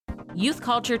Youth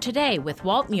Culture Today with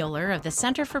Walt Mueller of the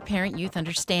Center for Parent-Youth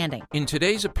Understanding. In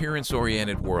today's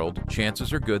appearance-oriented world,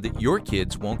 chances are good that your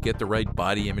kids won't get the right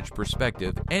body image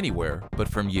perspective anywhere but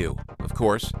from you. Of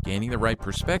course, gaining the right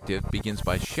perspective begins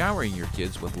by showering your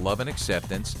kids with love and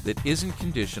acceptance that isn't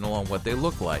conditional on what they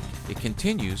look like. It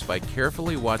continues by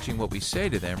carefully watching what we say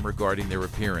to them regarding their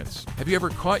appearance. Have you ever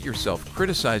caught yourself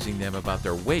criticizing them about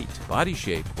their weight, body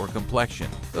shape, or complexion?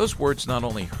 Those words not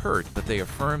only hurt, but they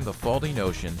affirm the faulty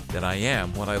notion that I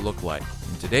am what I look like.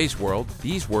 In today's world,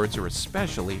 these words are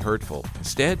especially hurtful.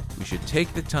 Instead, we should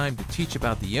take the time to teach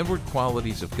about the inward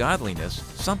qualities of godliness,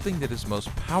 something that is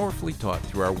most powerfully taught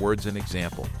through our words and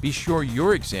example. Be sure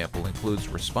your example includes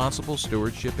responsible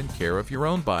stewardship and care of your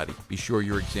own body. Be sure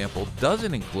your example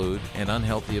doesn't include an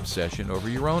unhealthy obsession over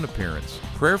your own appearance.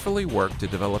 Prayerfully work to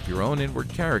develop your own inward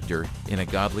character in a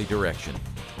godly direction.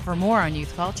 For more on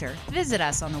youth culture, visit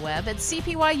us on the web at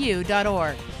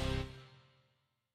cpyu.org.